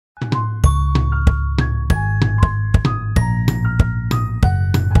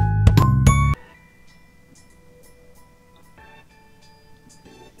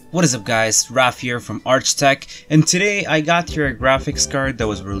What is up guys, Raf here from Asetek, and today I got here a graphics card that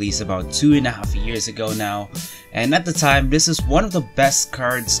was released about 2.5 years ago now, and at the time this is one of the best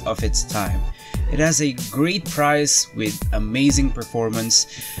cards of its time. It has a great price with amazing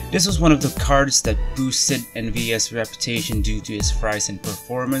performance. This was one of the cards that boosted Nvidia's reputation due to its price and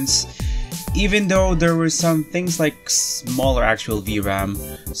performance, even though there were some things like smaller actual VRAM.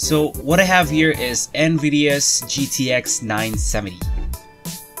 So what I have here is Nvidia's GTX 970.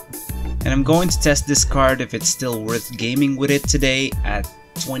 And I'm going to test this card if it's still worth gaming with it today at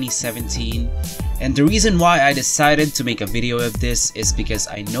 2017. And the reason why I decided to make a video of this is because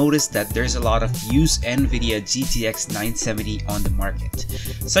I noticed that there's a lot of used Nvidia GTX 970 on the market,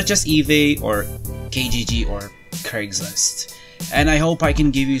 such as eBay or KGG or Craigslist. And I hope I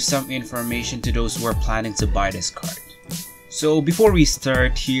can give you some information to those who are planning to buy this card. So before we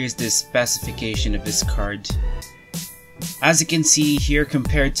start, here's the specification of this card. As you can see here,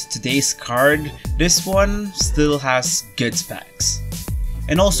 compared to today's card, this one still has good specs.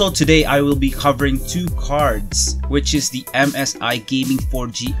 And also today I will be covering two cards, which is the MSI Gaming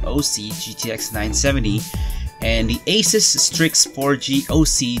 4G OC GTX 970 and the ASUS Strix 4G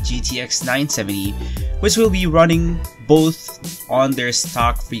OC GTX 970, which will be running both on their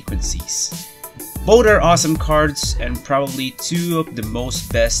stock frequencies. Both are awesome cards and probably two of the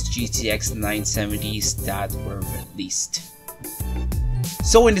most best GTX 970s that were released.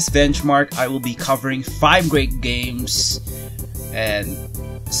 So in this benchmark, I will be covering 5 great games, and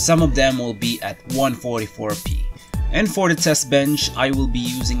some of them will be at 144p. And for the test bench, I will be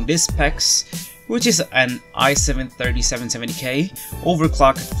using this specs, which is an i7-3770K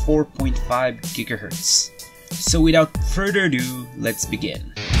overclocked at 4.5 GHz. So without further ado, let's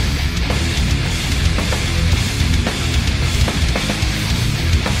begin.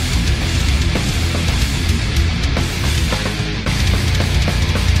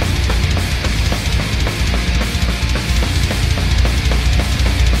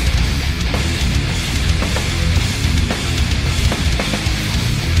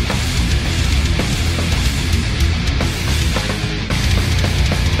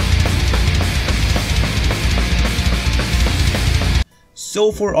 So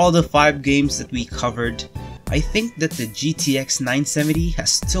for all the 5 games that we covered, I think that the GTX 970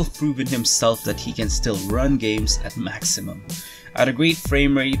 has still proven himself that he can still run games at maximum, at a great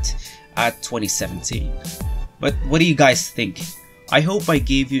frame rate at 2017. But what do you guys think? I hope I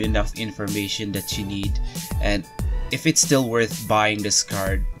gave you enough information that you need, and if it's still worth buying this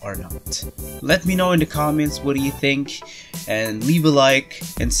card or not. Let me know in the comments what do you think, and leave a like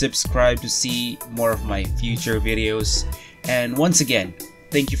and subscribe to see more of my future videos. And once again,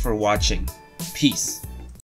 thank you for watching. Peace.